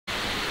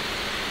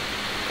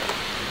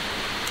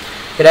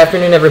Good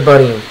afternoon,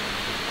 everybody.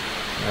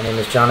 My name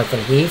is Jonathan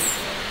Heath.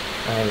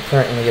 I'm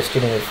currently a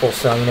student at Full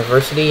Sail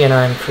University, and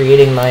I'm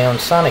creating my own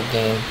Sonic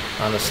game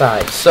on the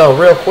side. So,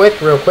 real quick.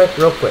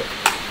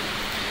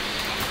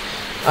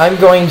 I'm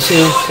going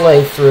to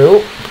play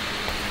through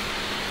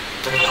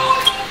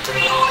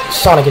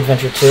Sonic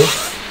Adventure 2.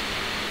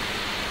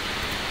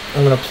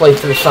 I'm going to play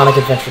through Sonic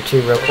Adventure 2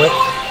 real quick.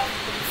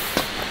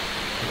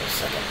 Give me a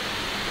second.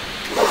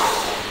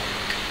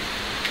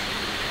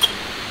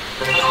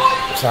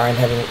 Sorry, I'm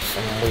having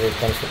some weird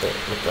things with the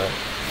okay.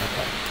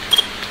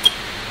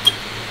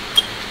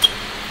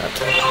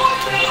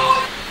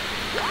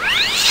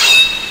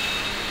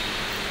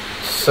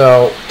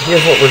 So,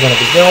 here's what we're going to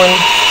be doing.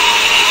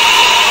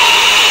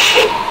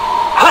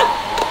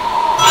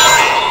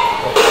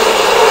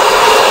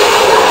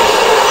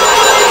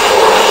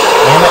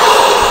 Damn it.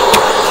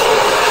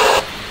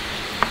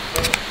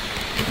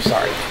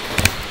 Sorry.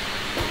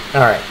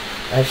 Alright,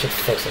 I should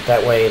fix it.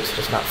 That way it's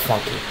just not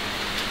funky.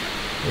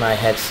 My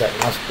headset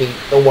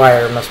the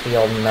wire must be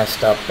all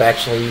messed up.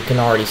 Actually, you can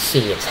already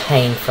see it's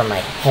hanging from my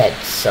head,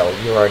 so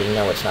you already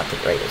know it's not the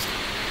greatest.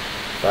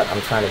 But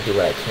I'm trying to do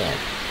what I can.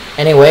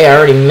 Anyway, I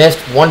already missed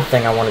one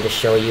thing I wanted to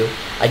show you.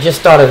 I just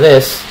thought of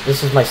this.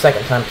 This is my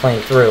second time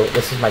playing through.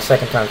 This is my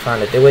second time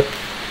trying to do it.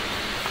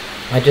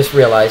 I just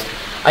realized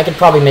I could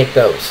probably make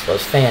those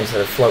fans that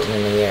are floating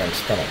in the air and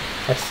spinning.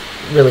 That's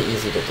really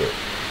easy to do.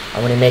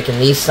 I'm going to be making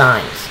these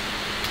signs.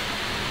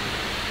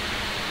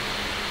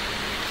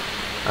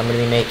 I'm going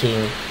to be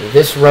making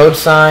this road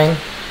sign,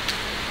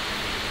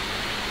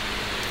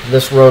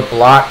 this road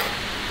block,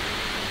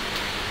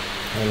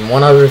 and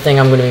one other thing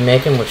I'm going to be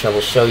making, which I will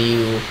show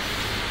you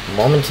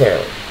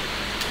momentarily.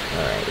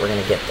 Alright, we're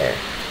going to get there.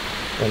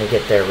 We're going to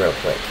get there real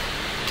quick.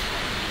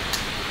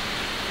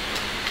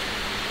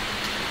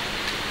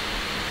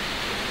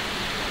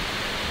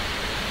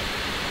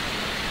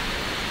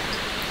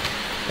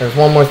 There's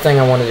one more thing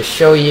I wanted to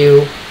show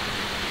you.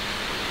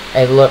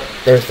 Hey, look,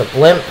 there's the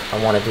blimp.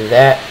 I want to do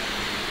that.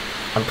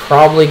 I'm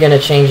probably going to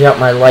change out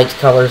my lights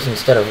colors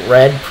instead of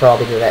red,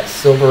 probably to that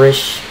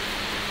silverish.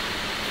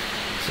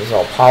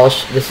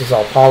 This is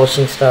all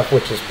polishing stuff,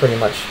 which is pretty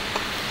much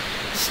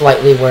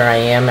slightly where I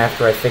am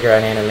after I figure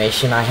out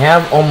animation. I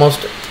have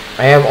almost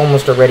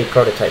a ready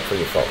prototype for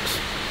you folks.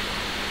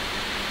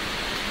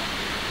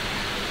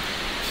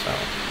 So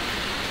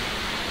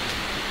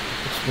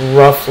it's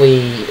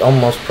roughly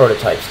almost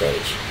prototype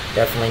stage.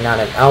 Definitely not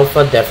an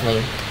alpha,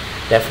 definitely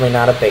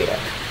not a beta.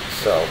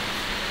 So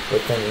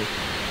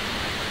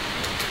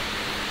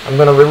I'm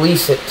going to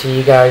release it to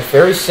you guys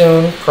very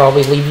soon.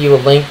 Probably leave you a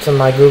link to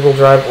my Google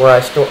Drive where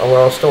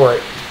I'll store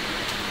it,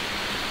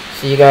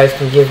 so you guys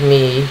can give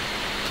me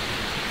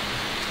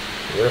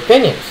your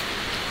opinions.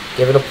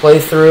 Give it a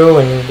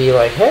playthrough and be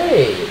like,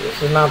 hey,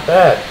 this is not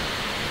bad.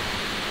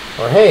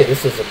 Or hey,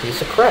 this is a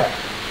piece of crap.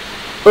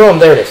 Boom,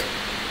 there it is.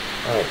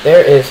 Alright,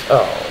 there is...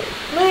 Oh,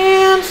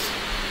 man!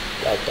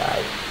 I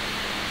died.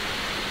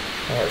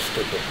 That was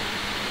stupid.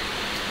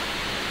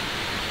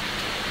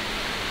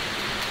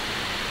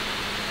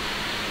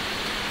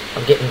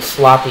 I'm getting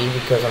sloppy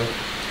because I'm...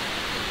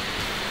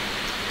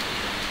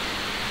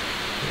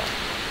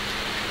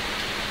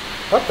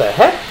 What the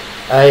heck?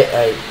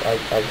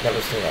 I've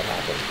never seen that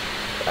happen.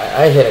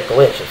 I hit a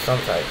glitch of some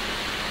type.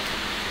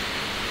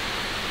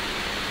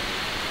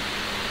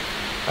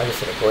 I just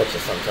hit a glitch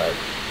of some type.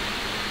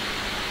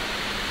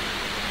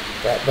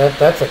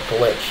 That's a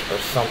glitch or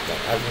something.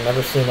 I've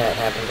never seen that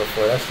happen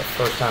before. That's the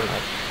first time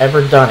I've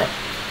ever done it.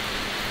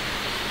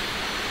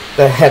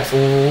 That's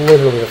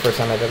literally the first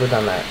time I've ever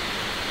done that.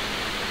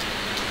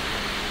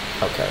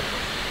 Okay.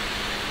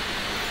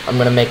 I'm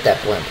going to make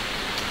that blimp.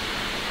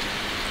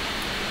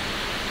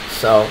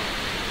 So,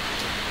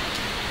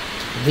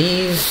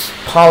 these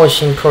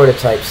polishing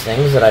prototypes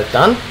things that I've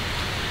done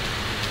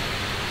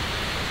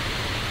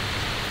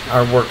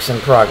are works in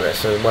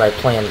progress, or what I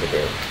plan to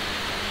do.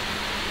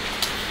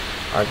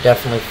 Are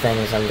definitely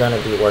things I'm going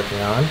to be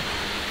working on.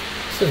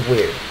 This is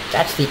weird.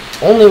 That's the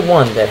only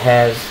one that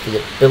has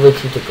the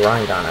ability to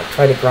grind on. I've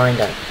tried to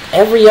grind on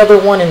every other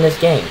one in this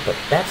game, but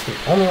that's the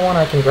only one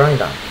I can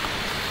grind on.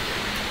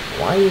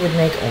 Why you would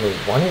make only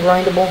one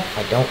grindable,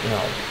 I don't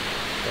know.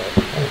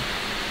 But, anyway.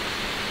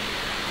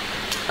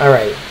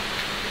 Alright.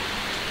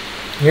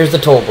 Here's the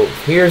toll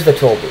booth.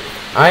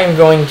 I am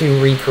going to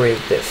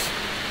recreate this.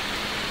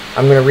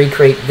 I'm going to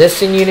recreate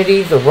this in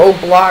Unity, the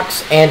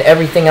roadblocks, and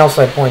everything else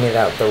I pointed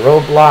out. The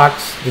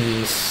roadblocks,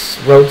 the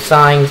road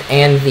signs,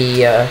 and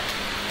the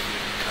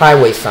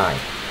highway sign.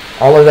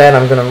 All of that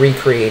I'm going to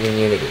recreate in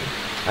Unity.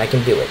 I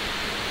can do it.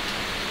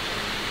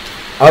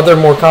 Other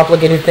more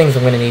complicated things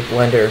I'm going to need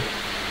Blender.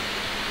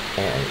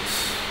 And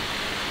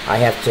I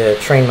have to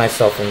train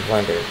myself in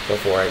Blender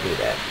before I do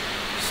that.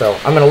 So,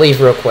 I'm going to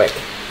leave real quick.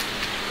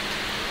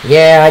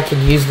 Yeah, I could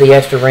use the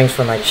extra rings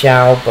for my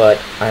chow, but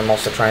I'm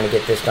also trying to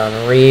get this done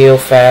real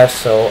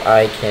fast so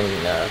I can,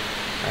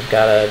 I've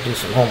got to do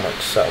some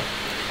homework. So,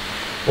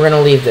 we're going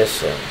to leave this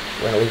soon.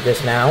 We're going to leave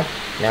this now.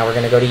 Now we're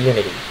going to go to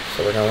Unity.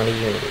 So, we're going to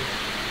Unity.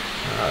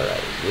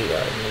 Alright, we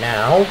are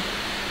now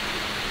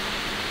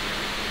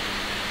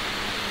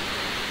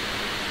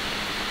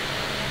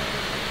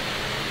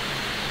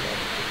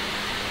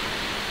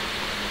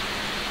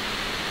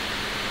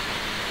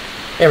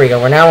There we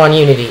go, we're now on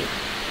Unity.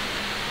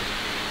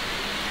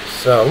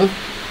 So,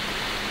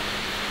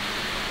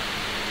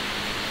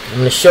 I'm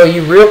going to show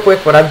you real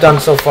quick what I've done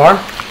so far,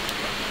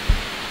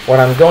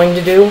 what I'm going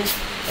to do,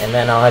 and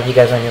then I'll have you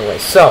guys on your way.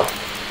 So,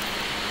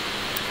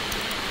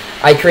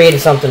 I created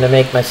something to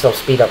make myself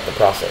speed up the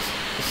process.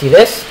 You see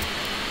this?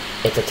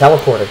 It's a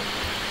teleporter.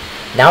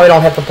 Now I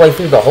don't have to play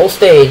through the whole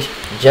stage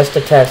just to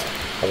test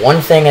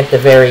one thing at the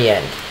very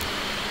end.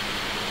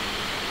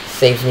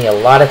 Saves me a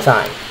lot of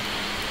time.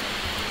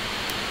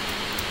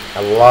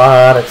 A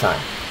lot of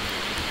time.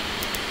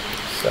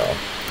 So,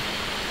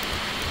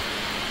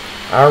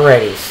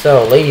 alrighty,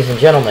 so ladies and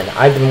gentlemen,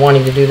 I've been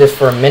wanting to do this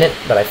for a minute,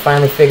 but I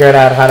finally figured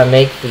out how to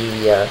make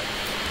the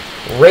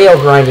rail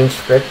grinding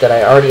script that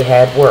I already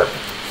had work.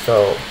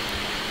 So,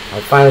 I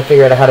finally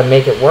figured out how to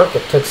make it work.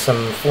 It took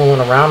some fooling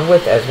around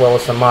with, as well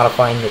as some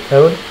modifying the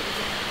code.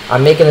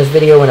 I'm making this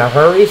video in a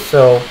hurry,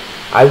 so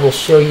I will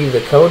show you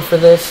the code for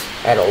this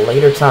at a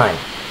later time.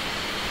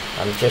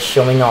 I'm just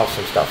showing off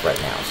some stuff right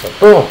now. So,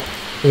 boom,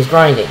 he's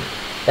grinding.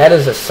 That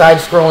is a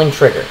side-scrolling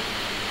trigger.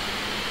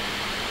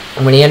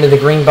 And when he entered the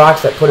green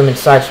box, that put him in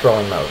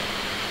side-scrolling mode.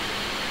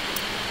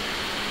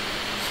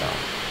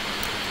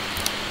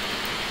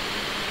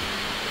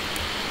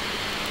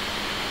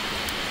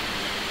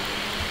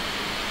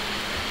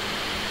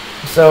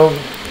 So,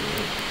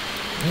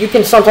 you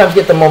can sometimes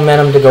get the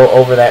momentum to go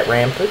over that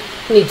ramp. It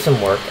needs some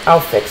work.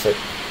 I'll fix it.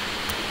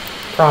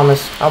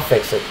 Promise, I'll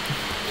fix it.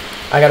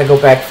 I gotta go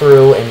back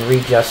through and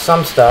readjust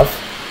some stuff.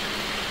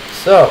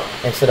 So,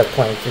 instead of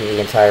playing through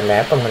the entire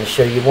map, I'm going to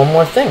show you one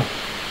more thing.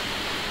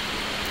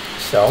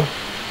 So,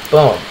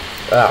 boom.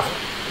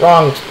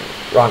 Wrong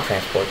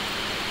transport.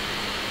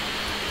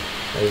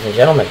 Ladies and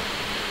gentlemen,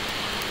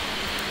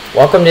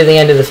 welcome to the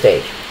end of the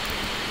stage.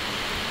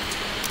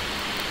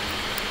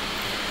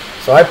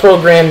 So I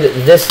programmed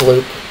this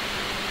loop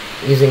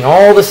using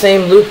all the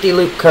same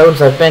loop-de-loop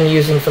codes I've been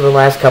using for the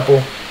last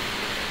couple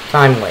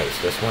time waves.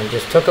 This one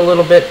just took a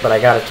little bit, but I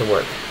got it to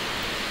work.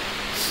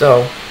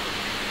 So,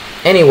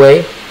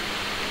 anyway,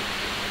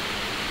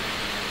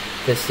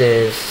 this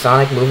is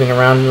Sonic moving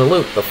around in the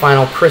loop, the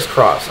final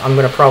crisscross. I'm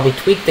going to probably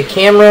tweak the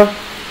camera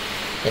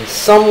in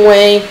some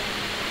way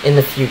in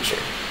the future.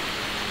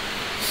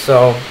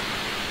 So,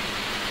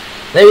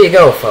 there you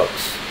go,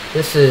 folks.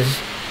 This is,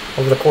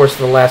 over the course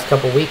of the last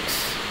couple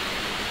weeks,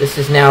 this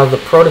is now the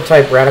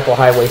prototype Radical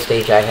Highway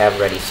stage I have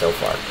ready so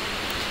far.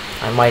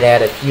 I might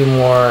add a few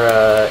more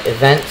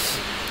events,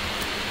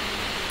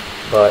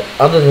 but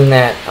other than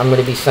that, I'm going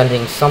to be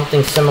sending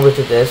something similar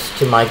to this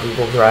to my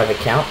Google Drive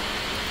account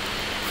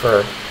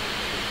for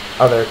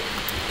other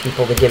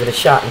people to give it a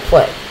shot and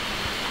play.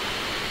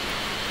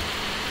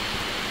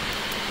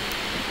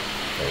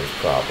 There's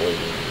probably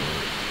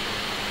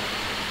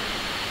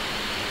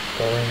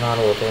going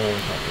model or going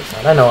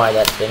on. I know why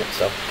that's in it,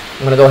 so I'm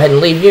going to go ahead and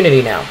leave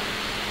Unity now.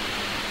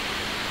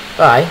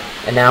 Bye,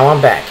 and now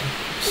I'm back.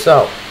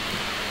 So,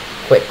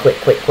 quick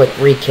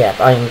recap.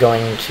 I am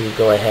going to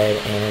go ahead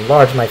and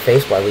enlarge my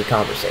face while we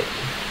conversate.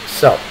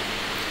 So,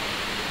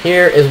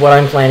 here is what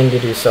I'm planning to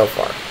do so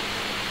far.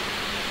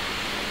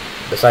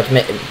 Besides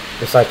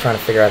trying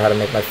to figure out how to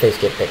make my face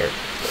get bigger.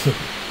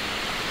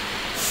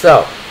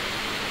 So,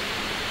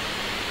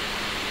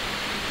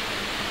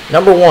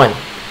 number one,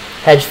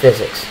 hedge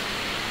physics.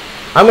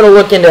 I'm going to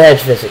look into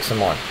hedge physics some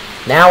more.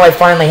 Now I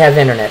finally have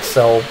internet,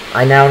 so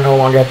I now no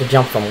longer have to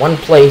jump from one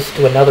place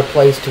to another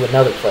place to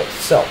another place.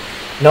 So,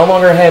 no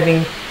longer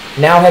having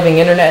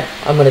internet,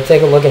 I'm going to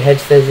take a look at hedge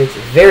physics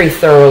very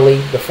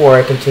thoroughly before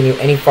I continue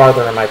any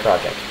farther in my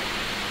project.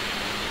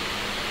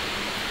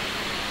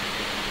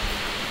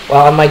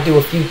 Well, I might do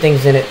a few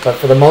things in it, but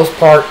for the most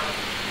part,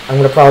 I'm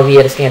going to probably be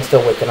at a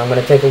standstill with it. I'm going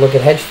to take a look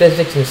at hedge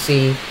physics and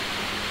see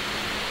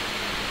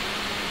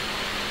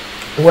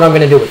what I'm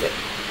going to do with it.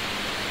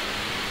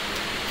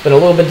 It's been a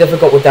little bit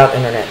difficult without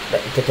internet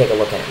to take a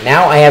look at it.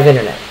 Now I have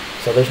internet,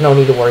 so there's no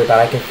need to worry about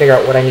it. I can figure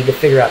out what I need to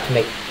figure out to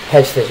make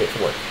hedge physics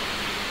work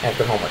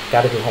after homework.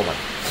 Got to do homework.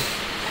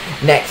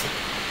 Next,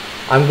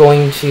 I'm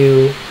going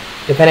to,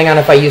 depending on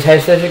if I use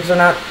hedge physics or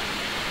not,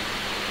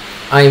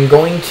 I'm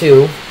going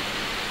to,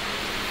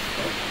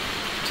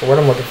 so what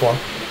I'm looking for,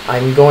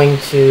 I'm going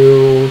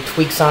to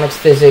tweak Sonic's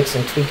physics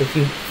and tweak a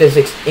few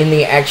physics in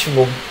the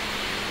actual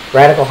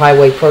Radical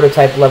Highway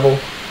prototype level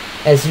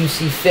as you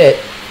see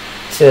fit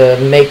to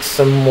make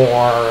some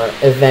more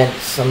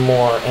events, some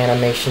more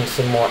animation,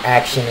 some more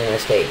action in a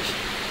stage.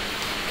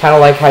 Kind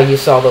of like how you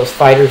saw those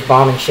fighters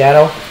bombing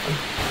Shadow.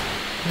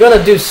 I'm going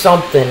to do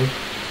something.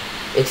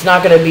 It's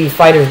not going to be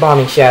fighters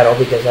bombing Shadow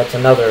because that's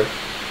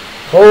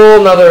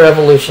whole nother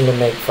evolution to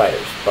make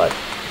fighters. But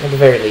at the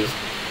very least,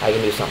 I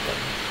can do something.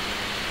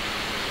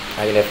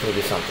 I can definitely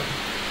do something.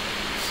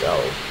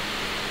 So,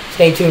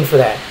 stay tuned for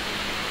that.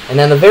 And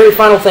then the very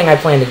final thing I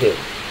plan to do.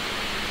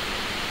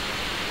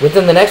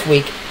 Within the next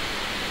week,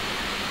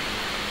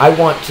 I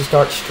want to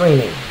start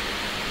streaming.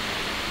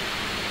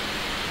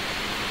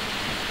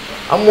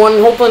 I'm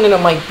hoping that it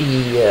might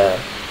be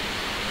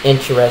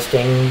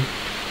interesting,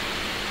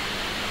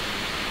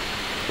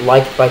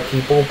 liked by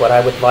people, but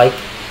I would like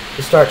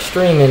to start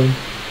streaming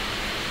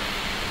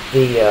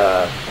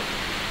the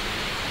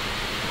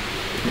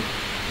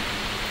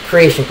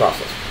creation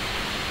process.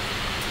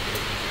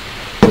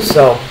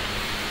 So,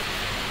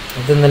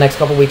 within the next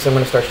couple weeks, I'm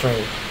going to start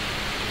streaming.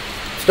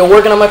 Still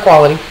working on my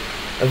quality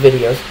of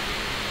videos.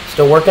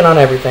 Still working on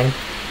everything.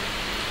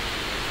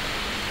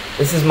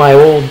 This is my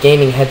old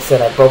gaming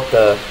headset. I broke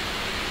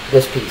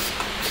this piece,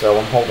 so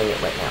I'm holding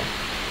it right now.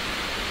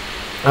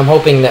 I'm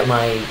hoping that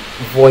my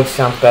voice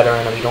sounds better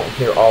and we don't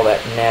hear all that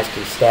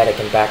nasty static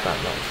and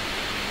background noise.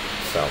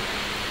 So,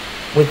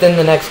 within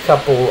the next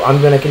couple,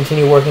 I'm going to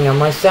continue working on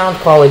my sound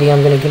quality.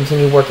 I'm going to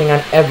continue working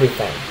on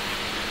everything.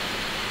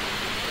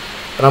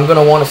 But I'm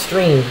going to want to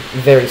stream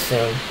very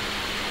soon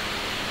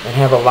and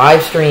have a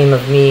live stream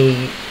of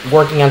me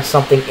working on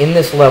something in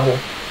this level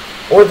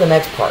or the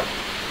next part.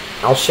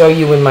 I'll show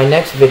you in my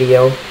next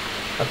video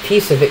a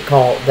piece of it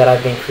that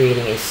I've been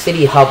creating, a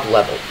city hub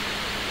level.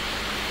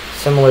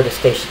 Similar to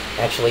Station,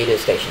 actually it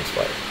is Station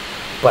Slayer.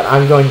 But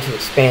I'm going to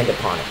expand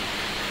upon it.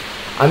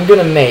 I'm going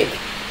to make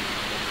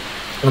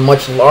a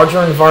much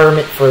larger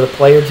environment for the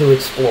player to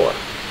explore.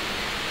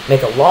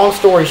 Make a long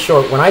story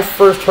short, when I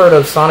first heard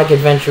of Sonic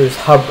Adventure's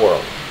Hub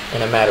World,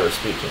 in a matter of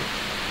speaking,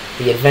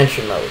 the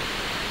adventure mode,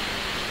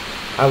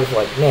 I was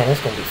like, man,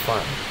 that's going to be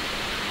fun.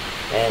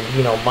 And,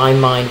 you know, my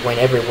mind went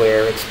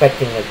everywhere,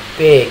 expecting a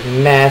big,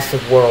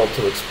 massive world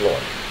to explore.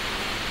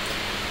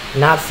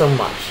 Not so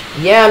much.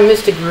 Yeah,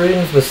 Mystic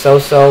Ruins was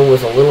so-so,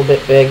 was a little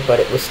bit big, but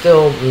it was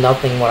still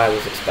nothing what I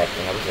was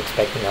expecting. I was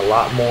expecting a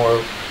lot more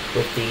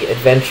with the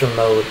adventure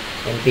mode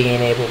and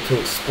being able to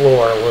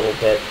explore a little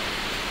bit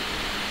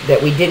that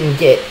we didn't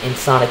get in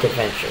Sonic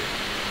Adventure.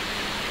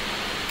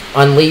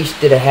 Unleashed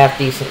did a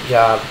half-decent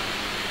job.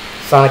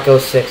 Sonic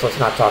 06, let's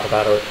not talk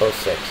about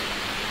 06.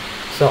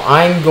 So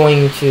I'm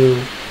going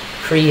to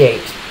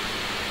create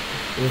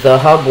the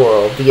hub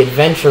world, the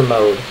adventure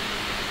mode,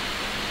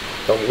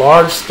 the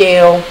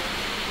large-scale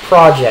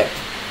project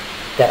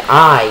that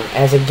I,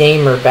 as a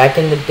gamer back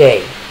in the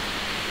day,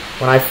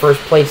 when I first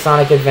played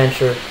Sonic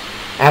Adventure,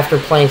 after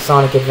playing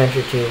Sonic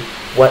Adventure 2,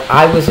 what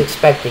I was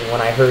expecting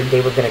when I heard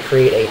they were going to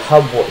create a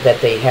hub world,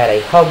 that they had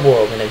a hub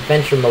world, an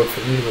adventure mode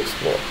for you to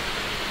explore.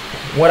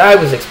 What I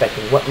was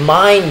expecting, what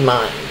my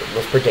mind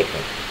was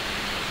predicting.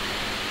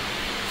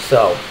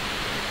 So,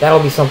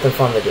 that'll be something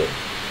fun to do.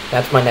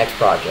 That's my next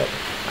project.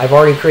 I've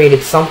already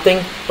created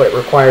something, but it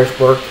requires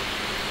work,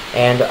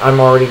 and I'm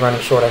already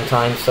running short on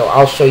time, so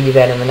I'll show you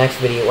that in the next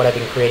video, what I've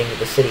been creating with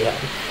the City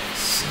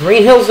Hub.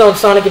 Green Hill Zone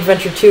Sonic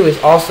Adventure 2 is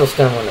also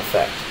still in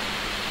effect.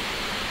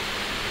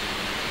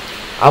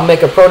 I'll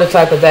make a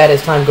prototype of that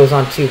as time goes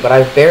on too, but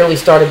I've barely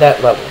started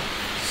that level.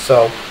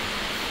 So,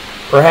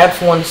 perhaps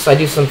once I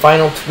do some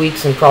final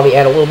tweaks and probably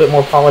add a little bit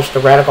more polish to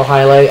Radical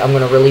Highlight, I'm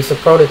going to release a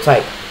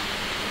prototype.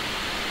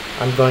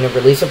 I'm going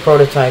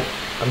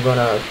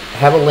to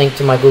have a link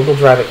to my Google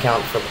Drive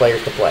account for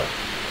players to play.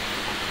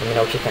 Let me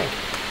know what you think.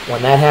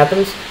 When that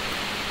happens,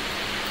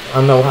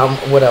 I'll know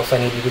what else I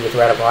need to do with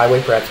Radical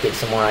Highway, perhaps get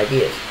some more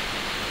ideas.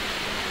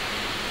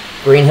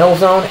 Green Hill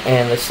Zone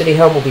and the City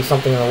Hub will be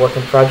something in the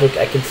working project.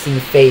 I can see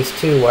Phase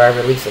 2 where I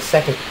release a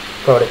second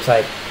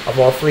prototype of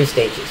all 3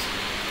 stages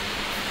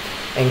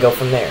and go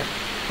from there.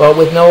 But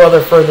with no other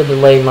further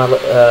delay, my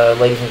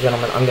ladies and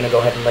gentlemen, I'm going to go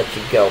ahead and let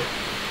you go.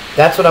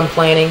 That's what I'm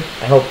planning.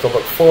 I hope to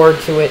look forward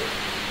to it.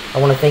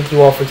 I want to thank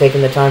you all for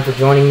taking the time for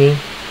joining me,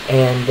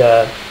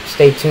 and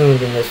stay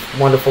tuned in this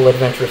wonderful,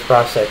 adventurous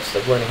process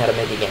of learning how to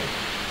make a game.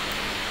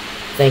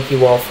 Thank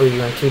you all for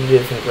your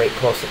intuitive and great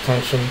close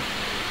attention.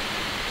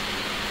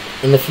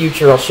 In the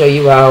future, I'll show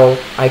you how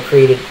I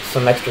created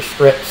some extra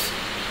scripts,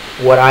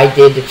 what I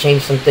did to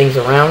change some things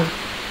around,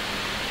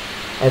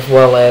 as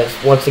well as,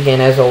 once again,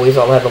 as always,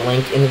 I'll have a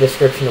link in the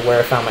description to where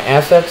I found my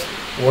assets,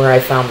 where I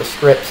found the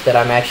scripts that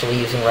I'm actually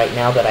using right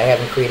now that I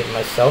haven't created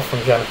myself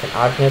from Jonathan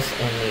Agnes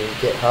in the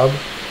GitHub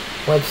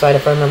website,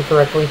 if I remember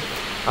correctly.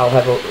 I'll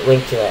have a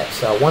link to that.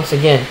 So, once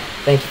again,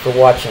 thank you for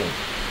watching.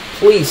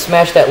 Please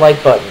smash that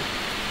like button.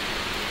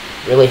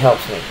 It really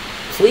helps me.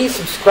 Please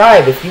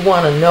subscribe if you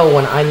want to know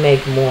when I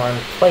make more, and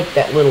click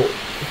that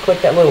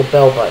little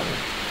bell button.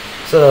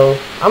 So,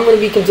 I'm going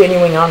to be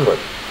continuing onward.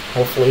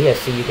 Hopefully, I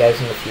see you guys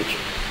in the future.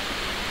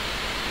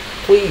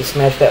 Please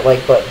smash that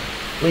like button.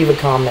 Leave a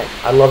comment.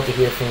 I love to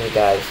hear from you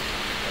guys.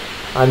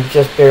 I'm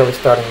just barely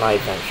starting my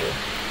adventure.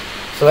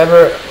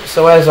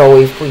 So as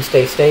always, please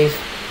stay safe,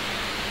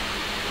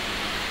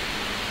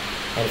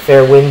 and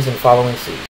fair winds and following suit.